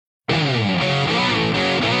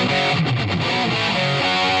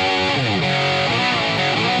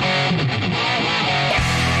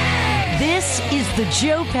The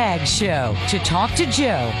Joe Pags Show. To talk to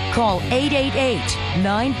Joe, call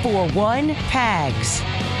 888-941-PAGS.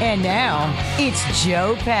 And now, it's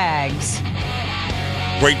Joe Pags.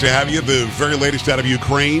 Great to have you. The very latest out of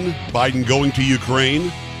Ukraine. Biden going to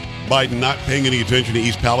Ukraine. Biden not paying any attention to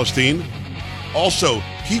East Palestine. Also,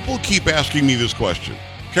 people keep asking me this question.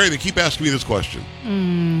 Carrie, they keep asking me this question.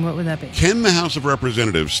 What would that be? Can the House of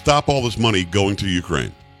Representatives stop all this money going to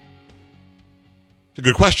Ukraine? It's a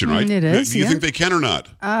good question, right? It is, Do you think they can or not?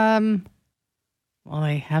 Well,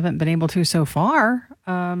 they haven't been able to so far.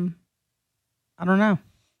 I don't know.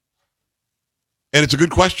 And it's a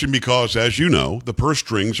good question because, as you know, the purse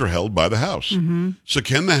strings are held by the House. Mm-hmm. So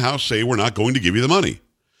can the House say, we're not going to give you the money?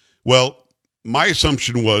 Well, my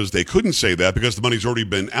assumption was they couldn't say that because the money's already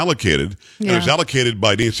been allocated. And it was allocated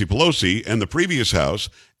by Nancy Pelosi and the previous House,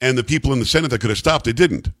 and the people in the Senate that could have stopped it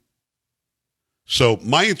didn't. So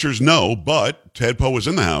my answer is no, but Ted Poe was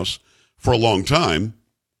in the House for a long time,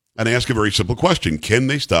 and I ask a very simple question. Can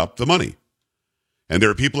they stop the money? And there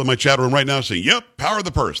are people in my chat room right now saying, yep, power of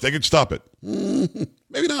the purse. They could stop it.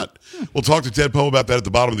 Maybe not. We'll talk to Ted Poe about that at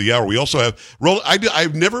the bottom of the hour. We also have,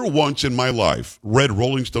 I've never once in my life read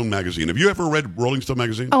Rolling Stone magazine. Have you ever read Rolling Stone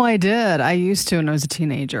magazine? Oh, I did. I used to when I was a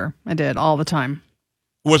teenager. I did all the time.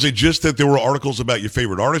 Was it just that there were articles about your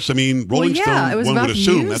favorite artists? I mean, Rolling Stone, it was one about would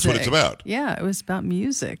assume music. that's what it's about. Yeah, it was about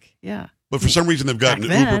music. Yeah. But for some reason, they've gotten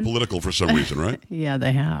Back then. uber political for some reason, right? Yeah,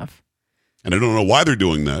 they have. And I don't know why they're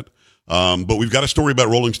doing that. But we've got a story about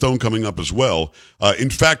Rolling Stone coming up as well.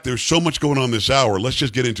 In fact, there's so much going on this hour. Let's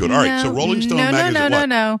just get into it. All right, so Rolling Stone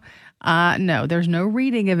magazine. No, there's no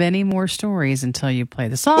reading of any more stories until you play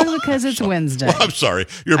the song because it's Wednesday. Well, I'm sorry.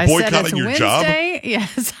 You're I said boycotting it's your Wednesday. job?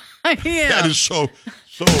 Yes, I am. That is so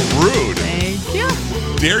rude. Thank you.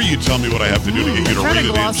 Dare you tell me what I have to do to get you to Try read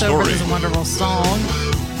to a damn gloss over story? this wonderful song.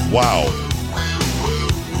 Wow.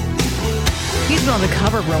 He's been on the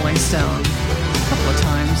cover of Rolling Stone a couple of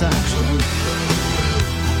times, actually.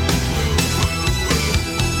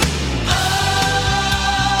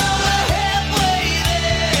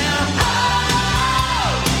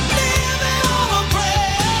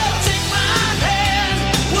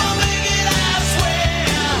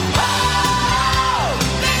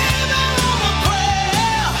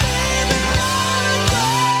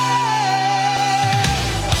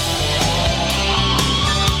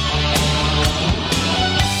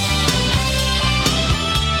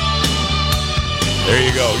 There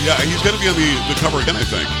you go. Yeah, he's going to be on the cover again, I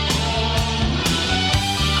think.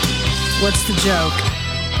 What's the joke?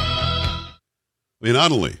 I mean,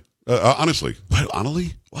 honestly. What,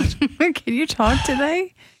 Annalie? What? Can you talk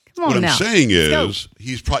today? Come on What now. I'm saying Let's is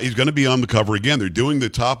he's going to be on the cover again. They're doing the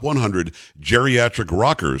top 100 geriatric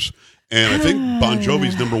rockers, and I think Bon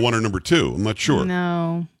Jovi's number 1 or number 2. I'm not sure.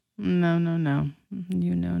 No. You know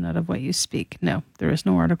not of what you speak. No, there is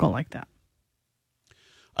no article like that.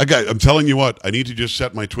 I'm telling you what, I need to just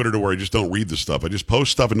set my Twitter to where I just don't read the stuff. I just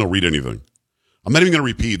post stuff and don't read anything. I'm not even going to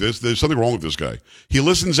repeat this. There's something wrong with this guy. He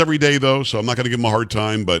listens every day, though, so I'm not going to give him a hard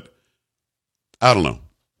time, but I don't know.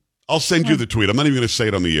 I'll send you the tweet. I'm not even going to say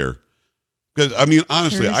it on the air. Because, I mean,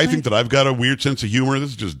 honestly, I think that I've got a weird sense of humor. This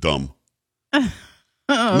is just dumb. I'm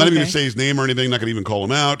not even going to say his name or anything. Not going to even call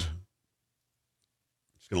him out.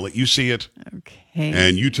 Just going to let you see it. Okay.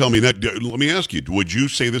 And you tell me that. Let me ask you, would you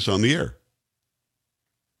say this on the air?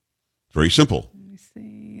 Very simple. Let me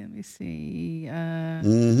see.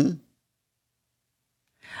 Mm-hmm.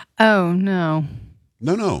 Oh, no.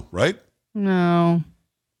 No, right? No.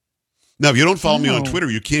 Now, if you don't follow me on No.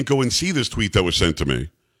 Twitter, you can't go and see this tweet that was sent to me.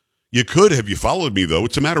 You could have you followed me, though.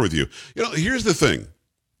 What's the matter with you? You know, here's the thing.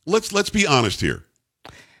 Let's be honest here.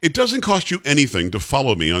 It doesn't cost you anything to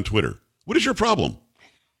follow me on Twitter. What is your problem?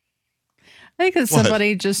 I think it's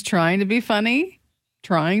somebody just trying to be funny.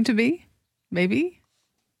 Trying to be, maybe.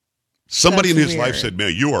 Somebody That's in his life weird. said,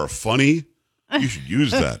 man, you are funny. You should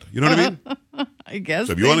use that. You know what I mean? I guess.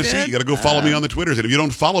 So if you want to see, you got to go follow me on the Twitters. And if you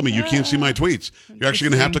don't follow me, you can't see my tweets. You're actually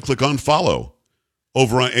going to have to click on follow.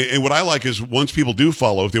 Over on, and what I like is once people do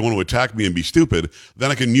follow, if they want to attack me and be stupid,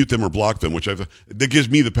 then I can mute them or block them, that gives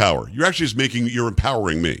me the power. You're actually you're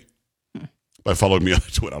empowering me by following me on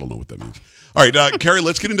Twitter. I don't know what that means. All right, Carrie,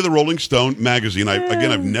 let's get into the Rolling Stone magazine.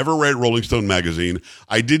 I've never read Rolling Stone magazine.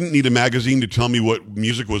 I didn't need a magazine to tell me what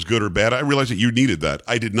music was good or bad. I realized that you needed that.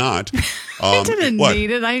 I did not. I didn't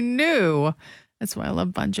need it. I knew. That's why I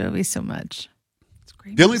love Bon Jovi so much. It's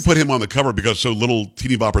great. They only put him on the cover because so little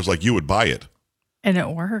teeny boppers like you would buy it. And it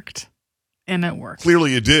worked.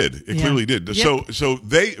 Clearly it did. It clearly did. Yep. So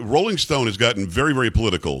Rolling Stone has gotten very, very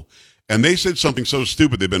political. And they said something so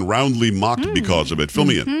stupid they've been roundly mocked because of it. Fill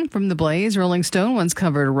me in. From The Blaze, Rolling Stone once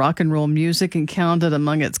covered rock and roll music and counted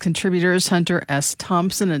among its contributors Hunter S.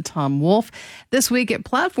 Thompson and Tom Wolfe. This week, it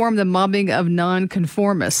platformed the mobbing of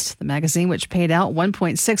nonconformists. The magazine, which paid out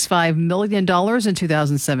 $1.65 million in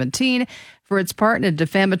 2017 for its part in a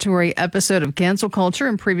defamatory episode of cancel culture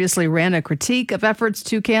and previously ran a critique of efforts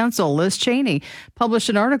to cancel Liz Cheney, published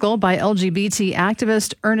an article by LGBT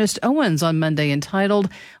activist Ernest Owens on Monday entitled,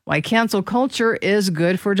 "Why Cancel Culture is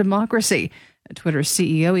Good for Democracy." Twitter's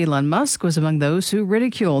CEO Elon Musk was among those who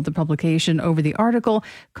ridiculed the publication over the article,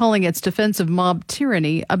 calling its defense of mob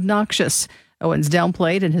tyranny obnoxious. Owens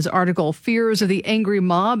downplayed in his article fears of the angry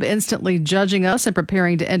mob instantly judging us and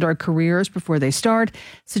preparing to end our careers before they start,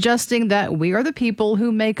 suggesting that we are the people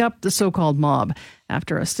who make up the so-called mob.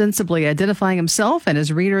 After ostensibly identifying himself and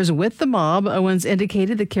his readers with the mob, Owens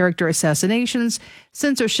indicated the character assassinations,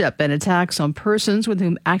 censorship, and attacks on persons with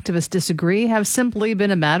whom activists disagree have simply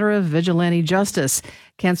been a matter of vigilante justice.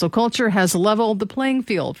 Cancel culture has leveled the playing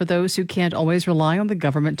field for those who can't always rely on the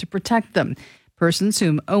government to protect them. Persons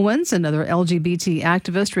whom Owens and other LGBT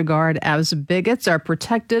activists regard as bigots are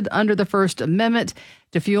protected under the First Amendment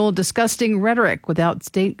to fuel disgusting rhetoric without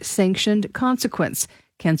state-sanctioned consequence.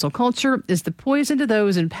 Cancel culture is the poison to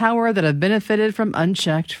those in power that have benefited from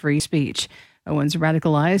unchecked free speech. Owens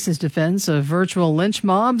radicalized his defense of virtual lynch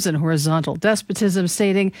mobs and horizontal despotism,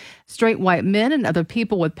 stating, "Straight white men and other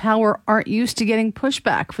people with power aren't used to getting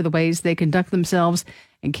pushback for the ways they conduct themselves,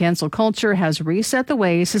 and cancel culture has reset the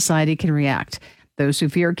way society can react. Those who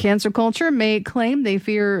fear cancel culture may claim they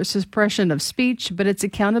fear suppression of speech, but it's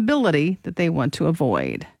accountability that they want to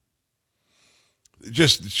avoid."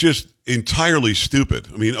 It's just entirely stupid.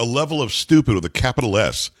 I mean, a level of stupid with a capital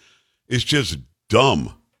S is just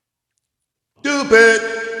dumb. Stupid.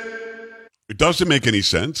 It doesn't make any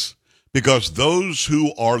sense because those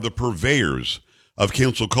who are the purveyors of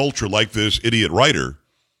cancel culture, like this idiot writer,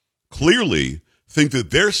 clearly think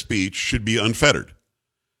that their speech should be unfettered.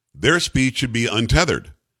 Their speech should be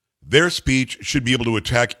untethered. Their speech should be able to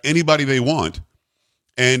attack anybody they want.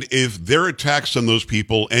 And if their attacks on those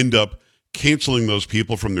people end up canceling those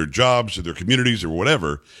people from their jobs or their communities or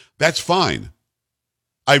whatever, that's fine.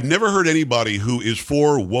 I've never heard anybody who is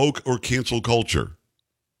for woke or cancel culture.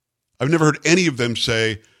 I've never heard any of them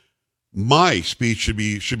say, my speech should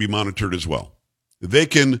be monitored as well. They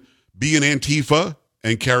can be an Antifa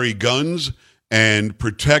and carry guns and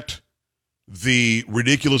protect the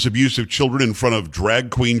ridiculous abuse of children in front of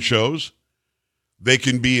drag queen shows. They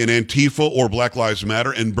can be an Antifa or Black Lives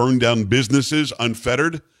Matter and burn down businesses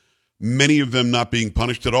unfettered, many of them not being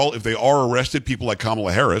punished at all. If they are arrested, people like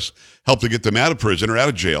Kamala Harris help to get them out of prison or out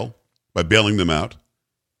of jail by bailing them out.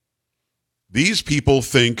 These people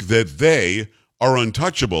think that they are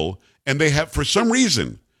untouchable, and they have, for some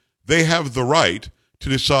reason, they have the right to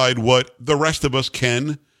decide what the rest of us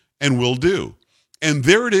can and will do. And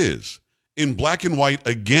there it is, in black and white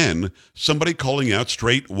again, somebody calling out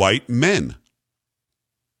straight white men.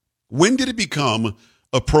 When did it become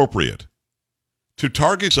appropriate to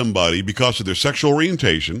target somebody because of their sexual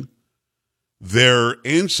orientation, their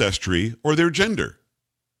ancestry, or their gender?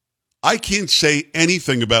 I can't say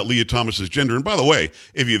anything about Leah Thomas's gender. And by the way,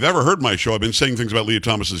 if you've ever heard my show, I've been saying things about Leah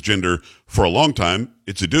Thomas's gender for a long time.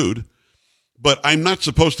 It's a dude. But I'm not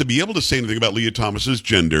supposed to be able to say anything about Leah Thomas's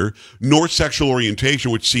gender, nor sexual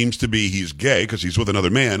orientation, which seems to be he's gay because he's with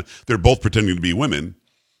another man. They're both pretending to be women.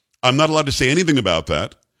 I'm not allowed to say anything about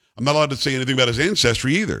that. I'm not allowed to say anything about his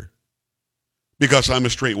ancestry either, because I'm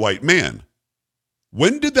a straight white man.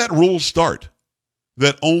 When did that rule start?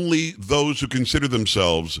 That only those who consider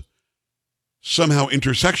themselves somehow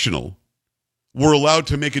intersectional were allowed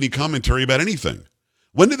to make any commentary about anything.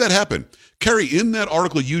 When did that happen? Carrie, in that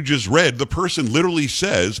article you just read, the person literally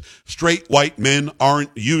says straight white men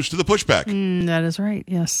aren't used to the pushback. That is right.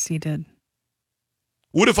 Yes, he did.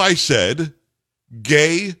 What if I said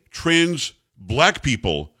gay, trans, black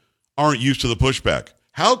people aren't used to the pushback?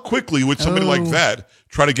 How quickly would somebody like that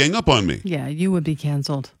try to gang up on me? Yeah, you would be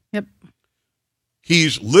canceled. Yep.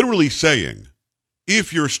 He's literally saying,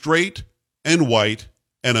 if you're straight and white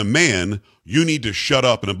and a man, you need to shut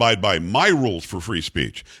up and abide by my rules for free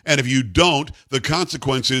speech. And if you don't, the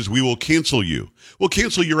consequence is we will cancel you. We'll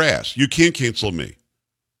cancel your ass. You can't cancel me.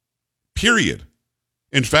 Period.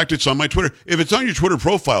 In fact, it's on my Twitter. If it's on your Twitter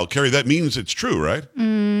profile, Carrie, that means it's true, right?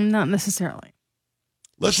 Not necessarily.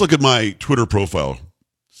 Let's look at my Twitter profile.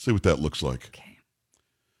 See what that looks like. Okay.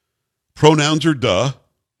 Pronouns are duh.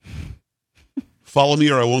 Follow me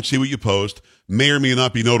or I won't see what you post. may or may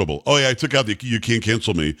not be notable. Oh, yeah, I took out the you can't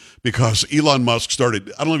cancel me because Elon Musk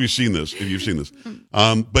started. I don't know if you've seen this,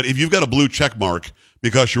 but if you've got a blue check mark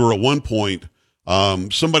because you were at one point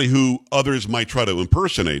somebody who others might try to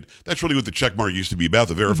impersonate, that's really what the check mark used to be about,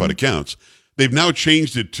 the verified accounts. They've now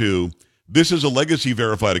changed it to this is a legacy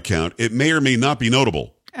verified account. It may or may not be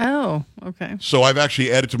notable. Oh, okay. So I've actually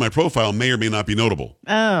added to my profile, may or may not be notable.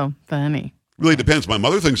 Oh, funny. Really depends. My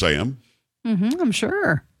mother thinks I am. I'm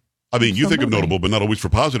sure. I mean, you think of notable, but not always for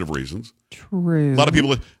positive reasons. True. A lot of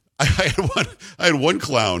people. I had one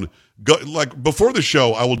clown go, like before the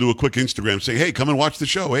show. I will do a quick Instagram saying, "Hey, come and watch the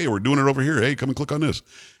show. Hey, we're doing it over here. Hey, come and click on this."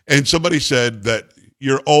 And somebody said that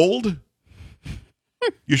you're old.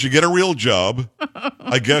 You should get a real job.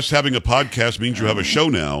 I guess having a podcast means you have a show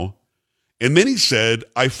now. And then he said,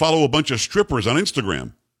 I follow a bunch of strippers on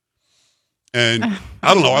Instagram. And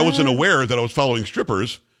I don't know. I wasn't aware that I was following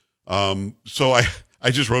strippers. So I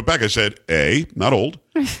just wrote back. I said, A, not old.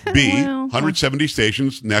 B, 170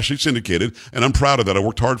 stations, nationally syndicated. And I'm proud of that. I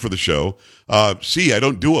worked hard for the show. C, I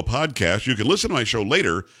don't do a podcast. You can listen to my show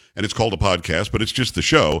later, and it's called a podcast, but it's just the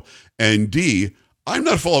show. And D, I'm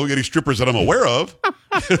not following any strippers that I'm aware of.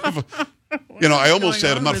 I almost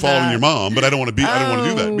said I'm not following your mom, but I don't want to be. I don't want to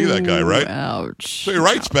do that. Be that guy, right? Ouch. So he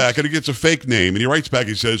writes back, and he gets a fake name, and he writes back.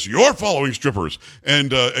 He says, "You're following strippers,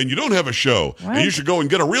 and you don't have a show, and you should go and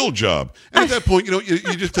get a real job." And at that point, you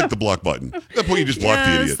just click the block button. At that point, you just block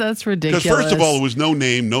the idiot. That's ridiculous. Because first of all, it was no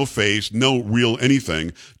name, no face, no real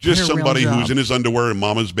anything. Just somebody who's in his underwear in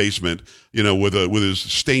mama's basement, with his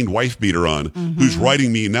stained wife beater on, who's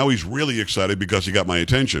writing me. Now he's really excited because he got my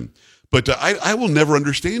attention. But I will never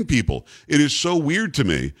understand people. It is so weird to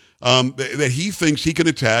me that he thinks he can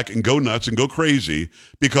attack and go nuts and go crazy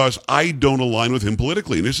because I don't align with him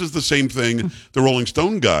politically. And this is the same thing the Rolling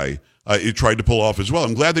Stone guy tried to pull off as well.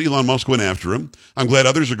 I'm glad that Elon Musk went after him. I'm glad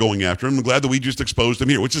others are going after him. I'm glad that we just exposed him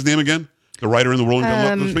here. What's his name again? The writer in the Rolling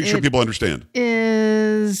Stone? Let's make sure people understand.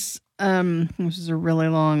 This is a really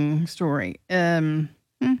long story. LGBT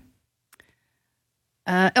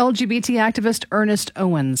activist Ernest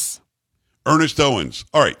Owens. Ernest Owens.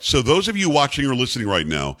 All right. So those of you watching or listening right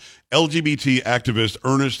now, LGBT activist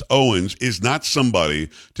Ernest Owens is not somebody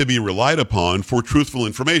to be relied upon for truthful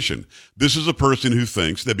information. This is a person who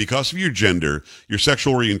thinks that because of your gender, your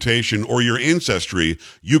sexual orientation, or your ancestry,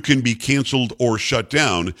 you can be canceled or shut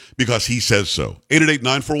down because he says so.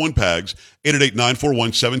 888-941-PAGS,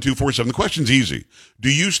 888-941-7247. The question's easy. Do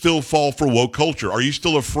you still fall for woke culture? Are you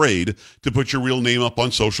still afraid to put your real name up on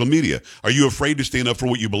social media? Are you afraid to stand up for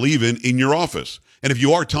what you believe in your office? And if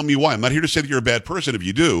you are, tell me why. I'm not here to say that you're a bad person. If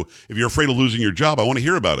you do, if you're afraid of losing your job, I want to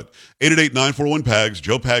hear about it. 888-941-PAGS,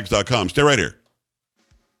 joepags.com. Stay right here.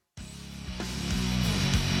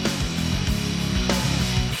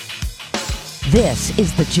 This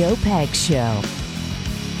is the Joe Pags Show.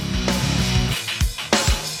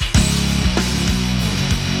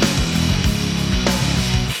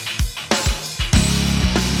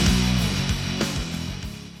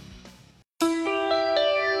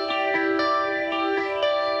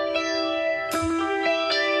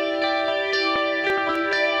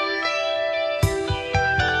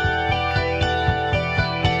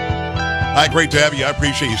 Hi, great to have you. I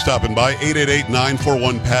appreciate you stopping by.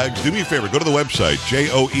 888-941-PAGS. Do me a favor. Go to the website,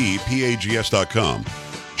 joepags.com.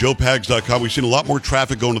 joepags.com. We've seen a lot more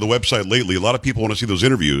traffic going to the website lately. A lot of people want to see those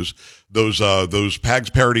interviews, those PAGS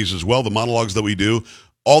parodies as well, the monologues that we do.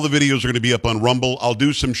 All the videos are going to be up on Rumble. I'll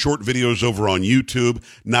do some short videos over on YouTube,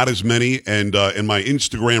 not as many, and my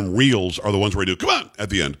Instagram Reels are the ones where I do, come on, at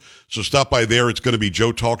the end. So stop by there. It's going to be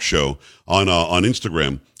Joe Talk Show on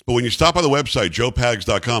Instagram. But when you stop by the website,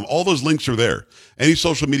 joepags.com, all those links are there. Any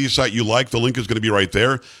social media site you like, the link is going to be right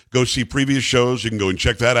there. Go see previous shows. You can go and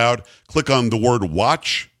check that out. Click on the word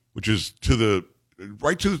watch, which is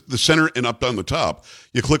right to the center and up on the top.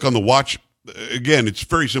 You click on the watch. Again, it's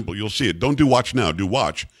very simple. You'll see it. Don't do watch now. Do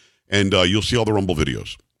watch. And you'll see all the Rumble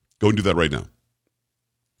videos. Go and do that right now.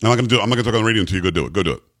 I'm not going to talk on the radio until you go do it. Go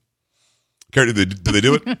do it. Carrie, did they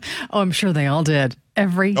do it? Oh, I'm sure they all did.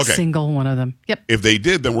 Every single one of them. Yep. If they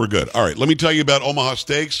did, then we're good. All right. Let me tell you about Omaha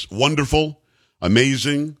Steaks. Wonderful,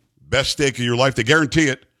 amazing, best steak of your life. They guarantee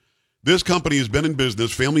it. This company has been in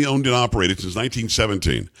business, family owned and operated since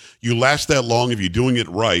 1917. You last that long if you're doing it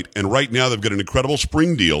right. And right now they've got an incredible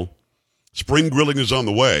spring deal. Spring grilling is on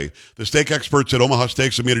the way. The steak experts at Omaha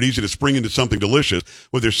Steaks have made it easy to spring into something delicious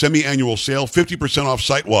with their semi-annual sale, 50% off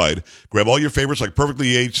site-wide. Grab all your favorites like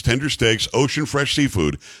perfectly aged tender steaks, ocean fresh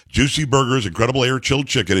seafood, juicy burgers, incredible air-chilled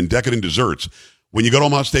chicken, and decadent desserts. When you go to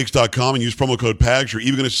omahasteaks.com and use promo code PAGS, you're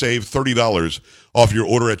even going to save $30 off your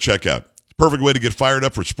order at checkout. Perfect way to get fired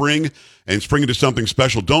up for spring and spring into something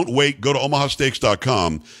special. Don't wait. Go to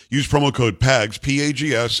omahasteaks.com. Use promo code PAGS,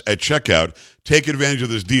 P-A-G-S, at checkout. Take advantage of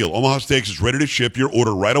this deal. Omaha Steaks is ready to ship your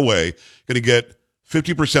order right away. Going to get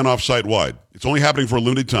 50% off site-wide. It's only happening for a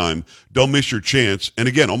limited time. Don't miss your chance. And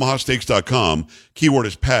again, omahasteaks.com. Keyword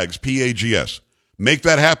is PAGS, P-A-G-S. Make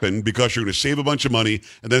that happen because you're going to save a bunch of money.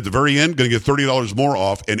 And then at the very end, going to get $30 more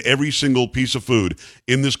off. And every single piece of food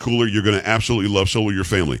in this cooler you're going to absolutely love. So will your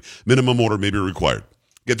family. Minimum order may be required.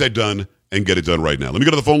 Get that done and get it done right now. Let me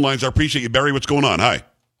go to the phone lines. I appreciate you, Barry. What's going on? Hi.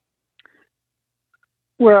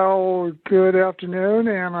 Well, good afternoon,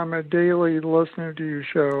 and I'm a daily listener to your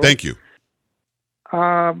show. Thank you.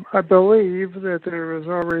 I believe that there is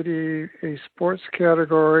already a sports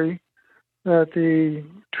category that the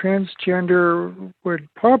transgender would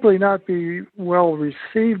probably not be well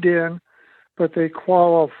received in, but they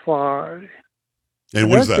qualify. And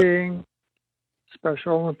what is that? Being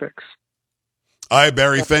Special Olympics. Hi,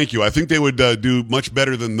 Barry. Thank you. I think they would do much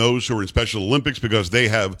better than those who are in Special Olympics because they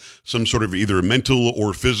have some sort of either mental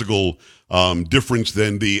or physical difference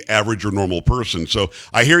than the average or normal person. So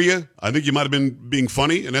I hear you. I think you might have been being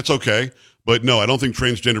funny, and that's okay. But no, I don't think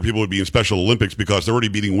transgender people would be in Special Olympics because they're already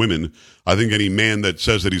beating women. I think any man that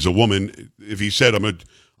says that he's a woman, if he said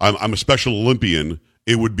I'm a Special Olympian,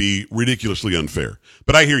 it would be ridiculously unfair.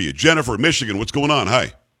 But I hear you. Jennifer, Michigan, what's going on?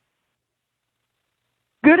 Hi.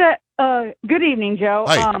 Good evening, Joe.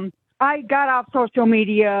 Hi. I got off social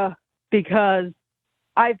media because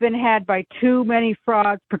I've been had by too many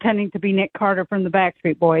frauds pretending to be Nick Carter from the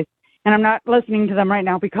Backstreet Boys, and I'm not listening to them right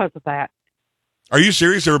now because of that. Are you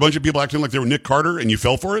serious? There were a bunch of people acting like they were Nick Carter and you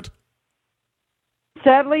fell for it?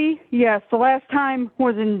 Sadly, yes. The last time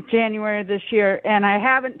was in January of this year, and I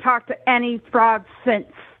haven't talked to any frauds since.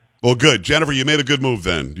 Well, good. Jennifer, you made a good move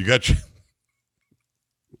then. You got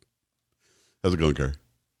How's it going, Carrie?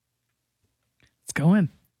 It's going.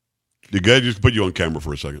 You good? Just put you on camera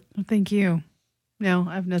for a second. Thank you. No,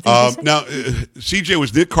 I have nothing to say. Now, CJ,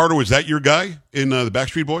 was Nick Carter, was that your guy in the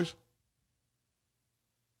Backstreet Boys?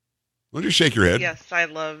 Don't just shake your head. Yes, I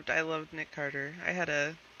loved Nick Carter. I had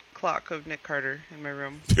a clock of Nick Carter in my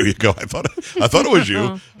room. There you go. I thought it was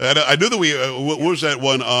you. And I knew that we. What was that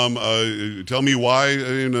one? Tell me why.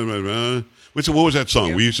 What was that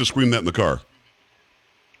song? We used to scream that in the car.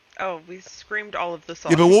 Oh, we screamed all of the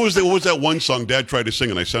songs. Yeah, but what was that one song Dad tried to sing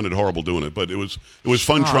and I sounded horrible doing it, but it was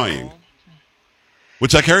fun trying.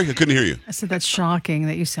 What's that, Carrie? I couldn't hear you. I said that's shocking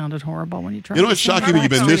that you sounded horrible when you tried. You know, it's to sing. shocking that you've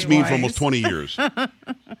been this mean Wise. for almost 20 years.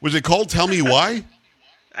 Was it called Tell Me Why?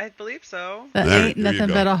 I believe so. That There ain't you nothing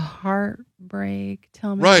go. but a heartbreak.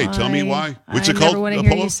 Tell me Right, why. tell me why. What's I it called, never want to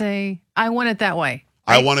Apollo? hear you say, I want it that way.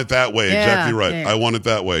 I want it that way. Yeah, Exactly right. yeah. I want it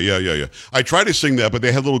that way. Yeah. I tried to sing that, but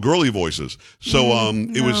they had little girly voices. So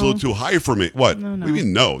it was a little too high for me. What? No. What do you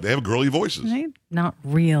mean no? They have girly voices. Not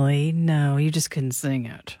really. No, you just couldn't sing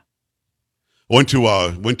it. Went to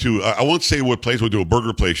I won't say what place. Went to a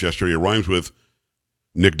burger place yesterday. It rhymes with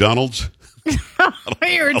McDonald's.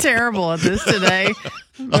 You were terrible at this today.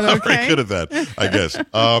 But I'm okay. very good at that, I guess.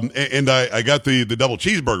 And I got the double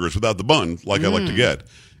cheeseburgers without the bun, like I like to get.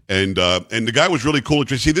 And the guy was really cool.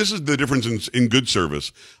 See, this is the difference in good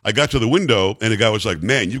service. I got to the window, and the guy was like,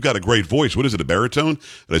 "Man, you've got a great voice. What is it, a baritone?"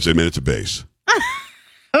 And I said, "Man, it's a bass."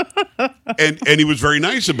 and he was very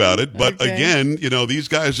nice about it. But Okay. again, you know, these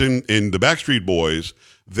guys in the Backstreet Boys,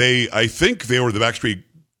 I think they were the Backstreet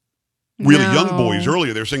really young boys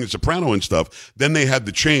earlier. They were singing soprano and stuff. Then they had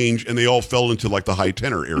the change, and they all fell into like the high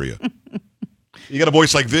tenor area. You got a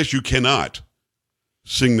voice like this, you cannot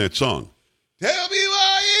sing that song. Tell me why.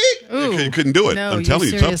 You couldn't do it. No, I'm telling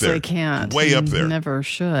you, it's up seriously there. can't. Way up You there. Never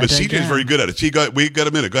should. But CJ's very good at it. We got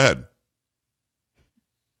a minute. Go ahead.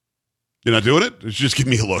 You're not doing it? Just give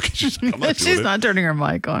me a look. I'm not She's doing it. not turning her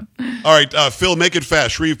mic on. All right, Phil, make it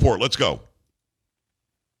fast. Shreveport, let's go.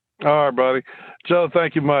 All right, buddy. Joe,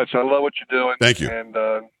 thank you much. I love what you're doing. Thank you. And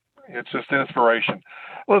it's just inspiration.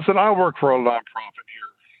 Listen, I work for a nonprofit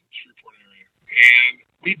here in the Shreveport area, and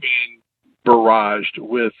we've been barraged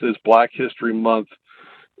with this Black History Month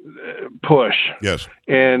push. Yes.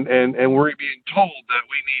 And we're being told that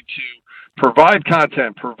we need to provide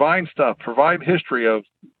content, provide stuff, provide history of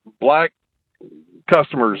Black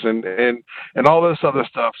customers and all this other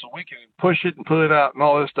stuff, so we can push it and put it out and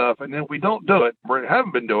all this stuff. And then we don't do it. We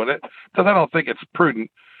haven't been doing it because I don't think it's prudent.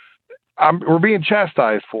 We're being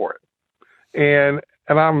chastised for it. And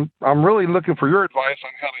and I'm really looking for your advice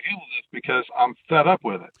on how to handle this because I'm fed up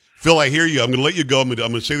with it. Phil, I hear you. I'm going to let you go. I'm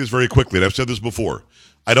going to say this very quickly, and I've said this before.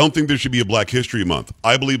 I don't think there should be a Black History Month.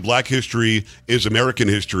 I believe Black history is American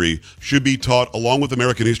history, should be taught along with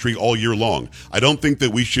American history all year long. I don't think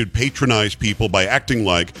that we should patronize people by acting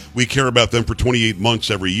like we care about them for 28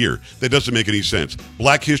 months every year. That doesn't make any sense.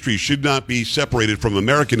 Black history should not be separated from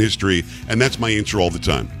American history, and that's my answer all the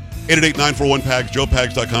time. 888-941-PAGS,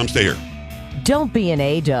 joepags.com. Stay here. Don't be an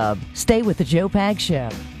A-dub. Stay with the Joe Pags Show.